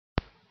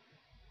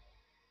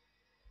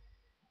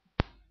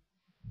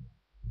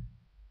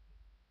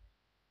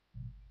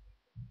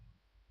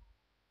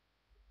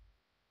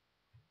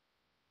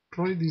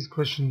Try these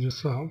questions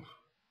yourself.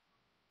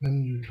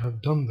 When you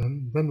have done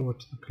them, then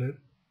watch the clip.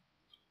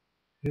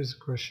 Here's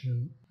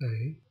question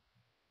A,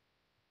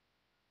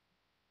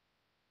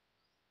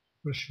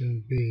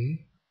 question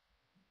B,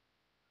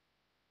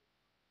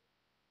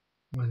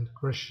 and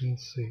question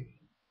C.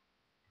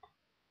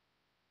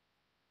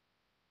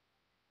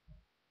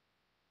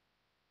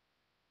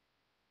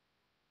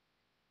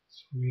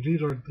 So we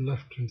rewrite the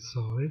left hand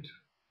side.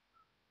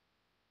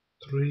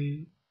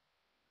 3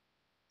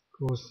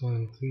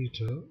 cosine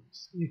theta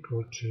is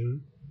equal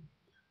to,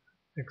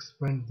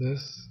 expand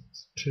this,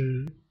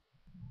 2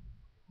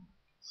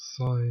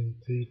 sine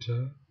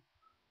theta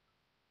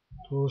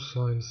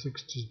cosine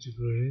 60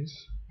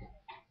 degrees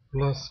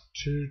plus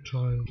 2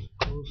 times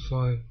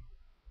cosine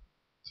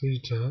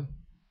theta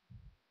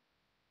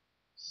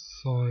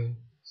sine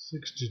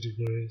 60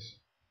 degrees.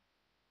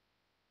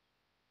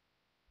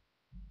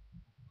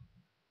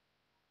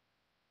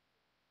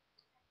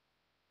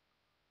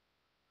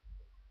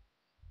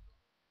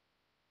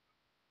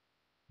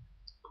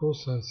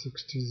 Cosine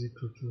 60 is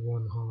equal to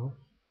 1/2.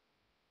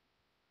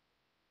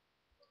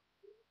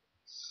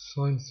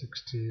 Sine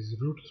 60 is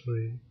root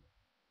 3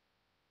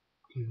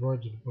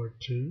 divided by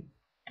 2.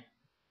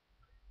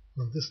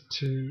 Now this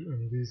 2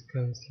 and these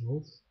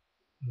cancels,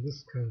 and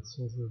this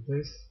cancels with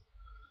this.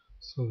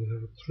 So we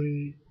have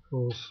 3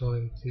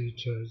 cosine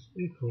theta is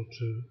equal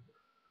to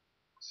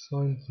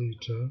sine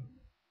theta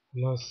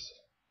plus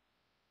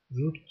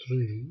root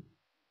 3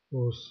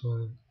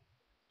 cosine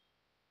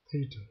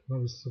theta. Now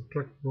we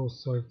subtract both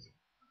sides,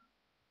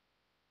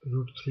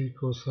 root 3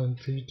 cosine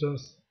theta.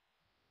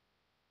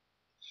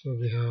 So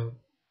we have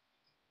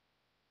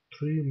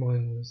 3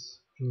 minus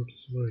root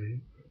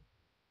 3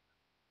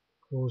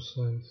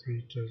 cosine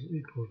theta is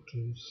equal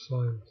to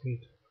sine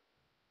theta.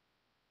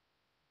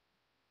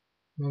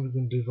 Now we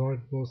can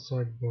divide both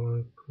sides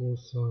by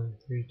cosine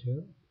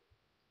theta.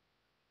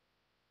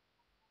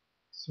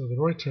 So the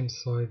right hand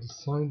side,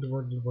 sine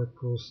divided by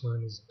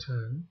cosine is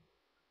 10,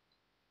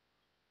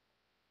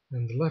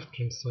 and the left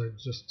hand side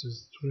just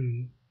is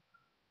 3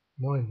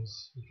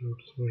 minus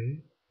root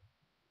 3.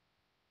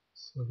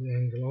 So the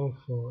angle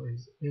alpha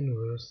is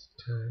inverse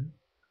 10.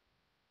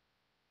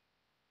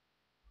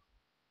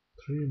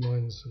 3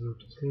 minus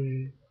root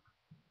 3,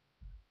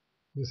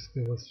 this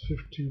gives us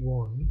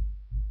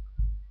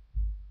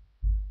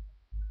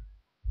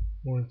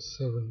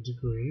 51.7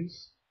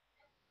 degrees.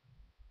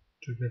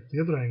 To get the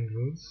other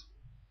angles,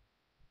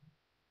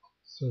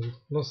 so it's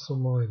plus or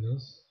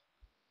minus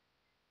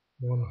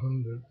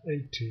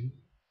 180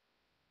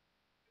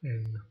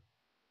 n.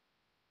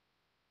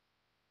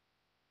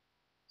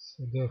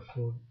 So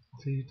therefore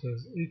theta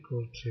is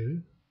equal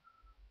to,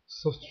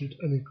 substitute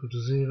n equal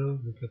to 0,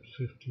 we get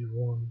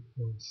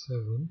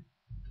 51.7.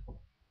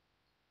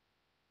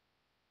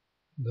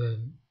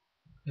 Then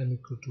n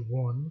equal to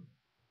 1,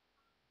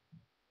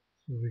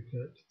 so we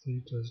get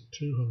theta is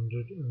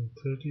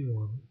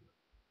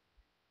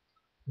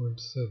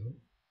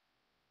 231.7.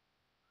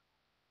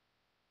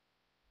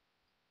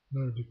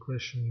 Now the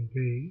question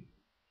B.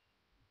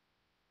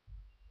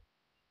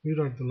 We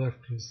write the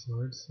left hand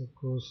side, so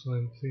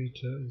cosine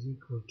theta is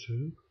equal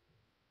to,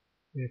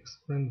 we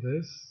expand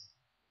this,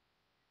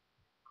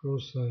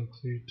 cosine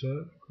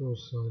theta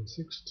cosine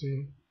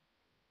 60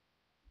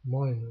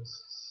 minus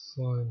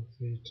sine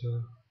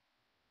theta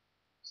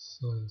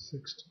sine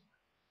 60.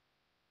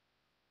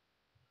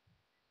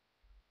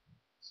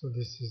 So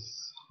this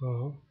is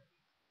half,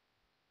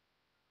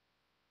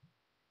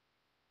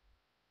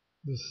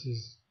 this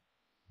is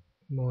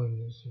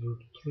minus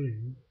root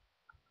 3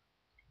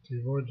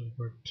 divided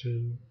by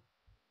 2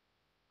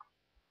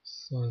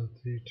 sine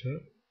theta.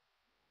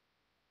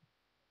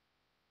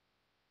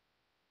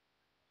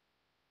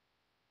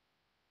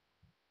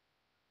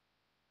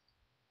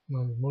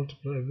 Now we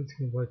multiply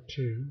everything by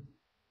 2,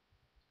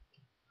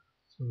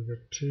 so we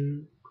get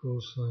 2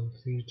 cosine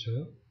theta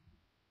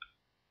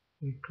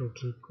equal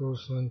to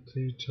cosine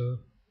theta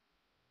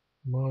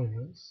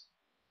minus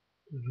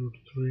root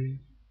 3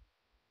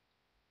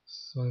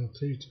 sine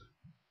theta.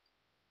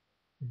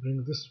 We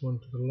bring this one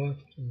to the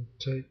left and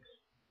take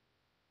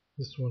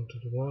this one to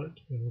the right,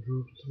 and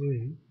root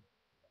 3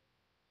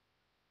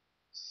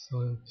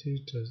 sine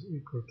theta is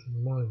equal to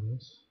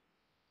minus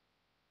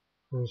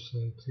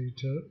cosine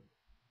theta.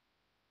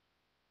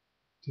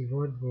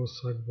 Divide both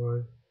sides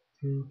by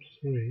root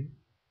 3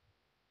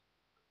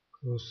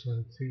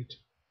 cosine theta.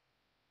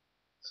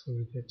 So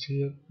we get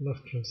here,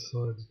 left hand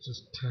side is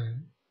just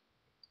tan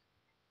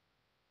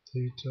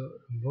theta,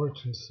 and right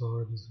hand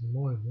side is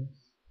minus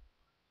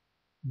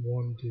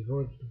 1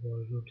 divided by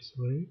root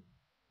 3.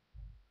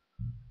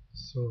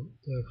 So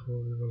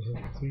therefore we will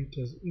have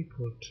theta is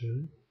equal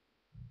to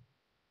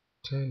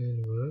tan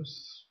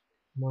inverse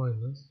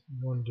minus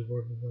 1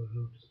 divided by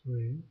root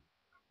 3,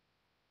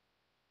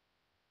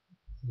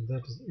 and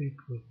that is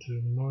equal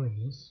to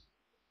minus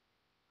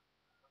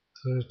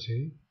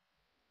 30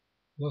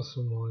 plus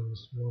or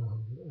minus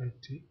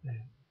 180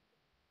 n.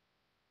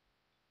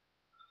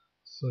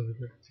 So we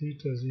get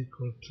theta is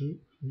equal to,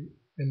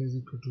 n is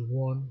equal to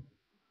 1,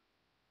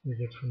 we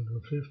get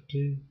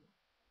 150,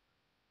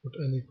 put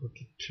n equal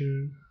to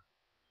 2,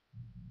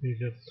 we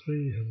get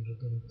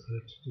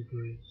 330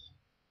 degrees.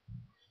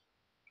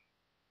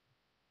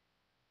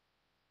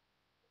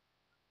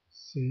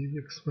 See, we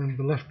expand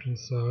the left hand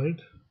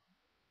side,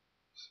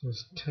 so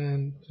it's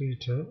tan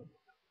theta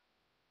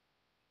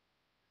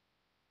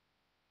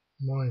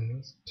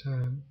minus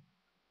tan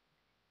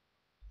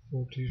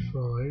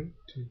 45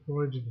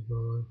 divided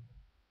by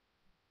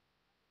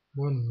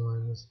 1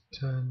 minus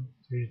tan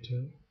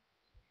theta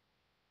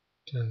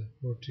tan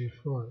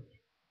 45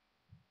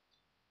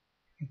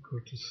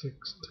 equal to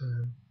 6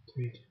 tan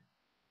theta.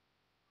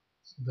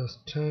 So that's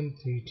tan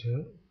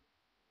theta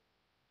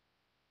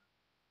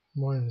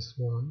minus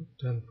 1,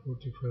 tan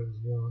 45 is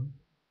 1,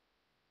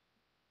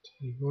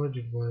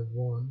 divided by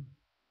 1,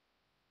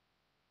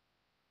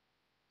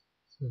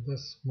 so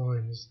that's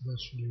minus, that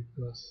should be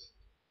plus.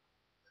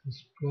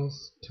 It's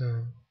plus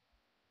tan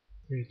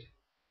theta.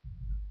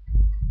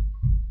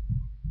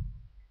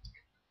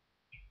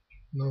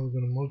 Now we're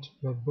going to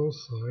multiply both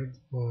sides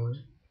by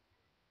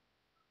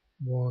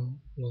 1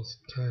 plus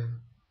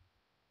tan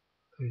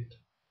theta.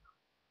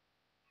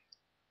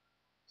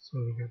 So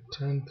we get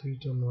tan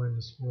theta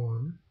minus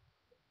 1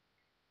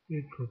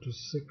 equal to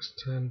 6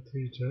 tan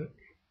theta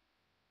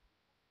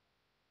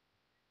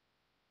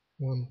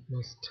 1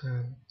 plus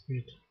tan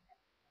theta.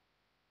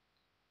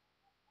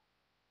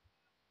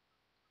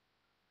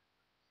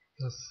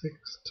 That's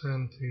 6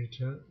 tan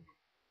theta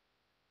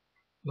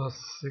plus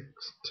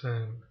 6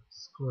 tan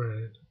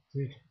squared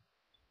theta.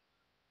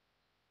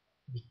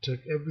 We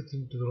take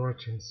everything to the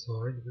right hand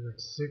side. We get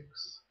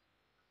 6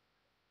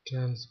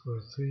 tan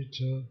squared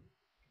theta.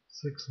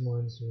 6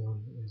 minus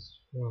 1 is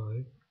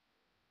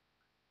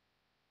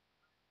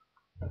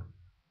 5.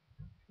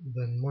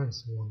 Then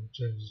minus 1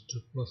 changes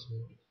to plus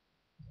 1.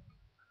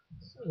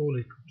 All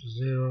equal to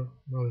 0.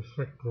 Now we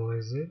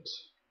factorize it.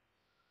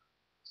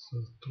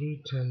 So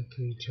 3 tan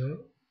theta,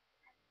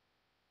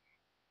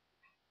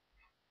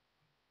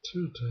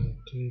 2 tan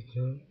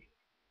theta,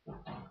 so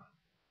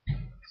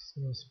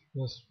that's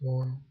plus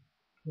 1,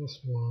 plus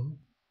 1.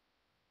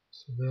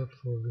 So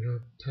therefore we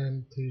have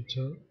tan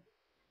theta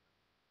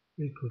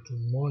equal to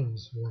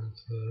minus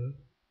 1/3,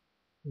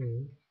 or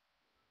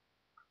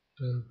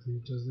tan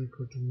theta is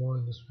equal to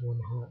minus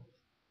 1/2.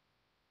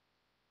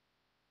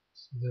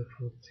 So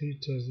therefore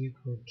theta is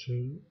equal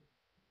to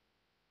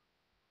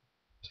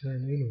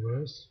tan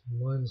inverse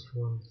minus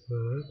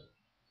 1/3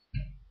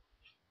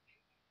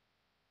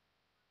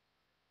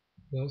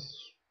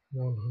 plus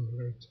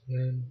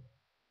 180n,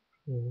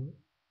 or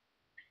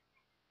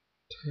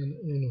tan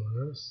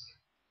inverse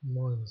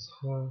minus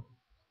half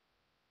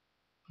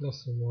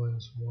plus or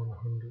minus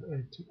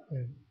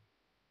 180n.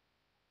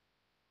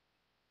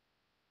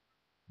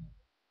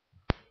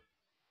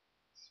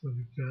 So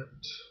we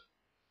get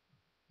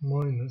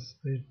minus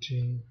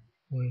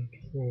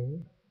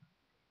 18.4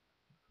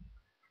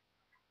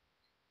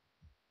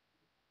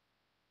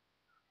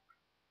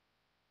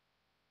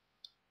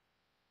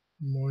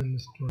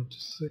 minus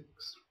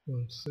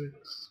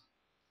 26.6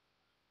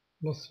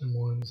 plus or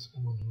minus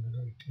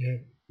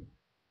 188.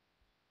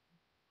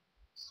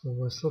 So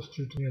by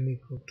substituting n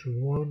equal to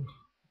 1,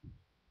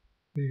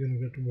 we're going to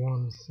get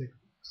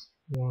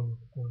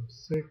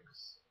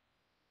 161.6.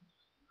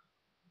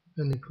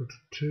 N equal to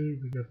 2,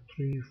 we get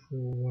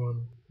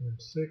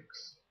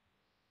 341.6.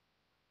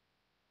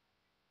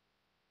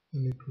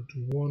 N equal to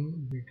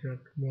 1, we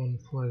get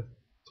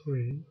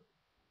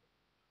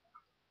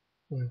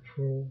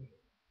 153.4.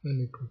 N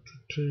equal to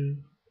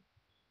 2,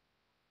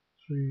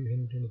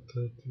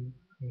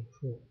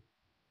 330.4.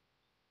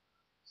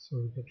 So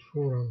we get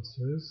 4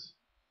 answers,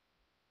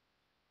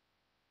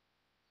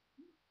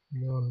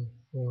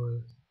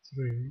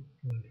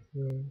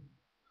 153.4,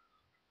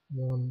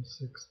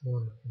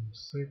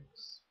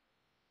 161.6,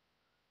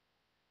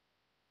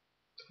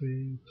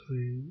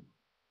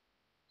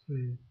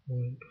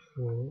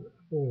 333.4,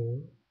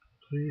 or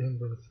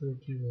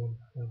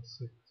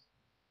 341.6.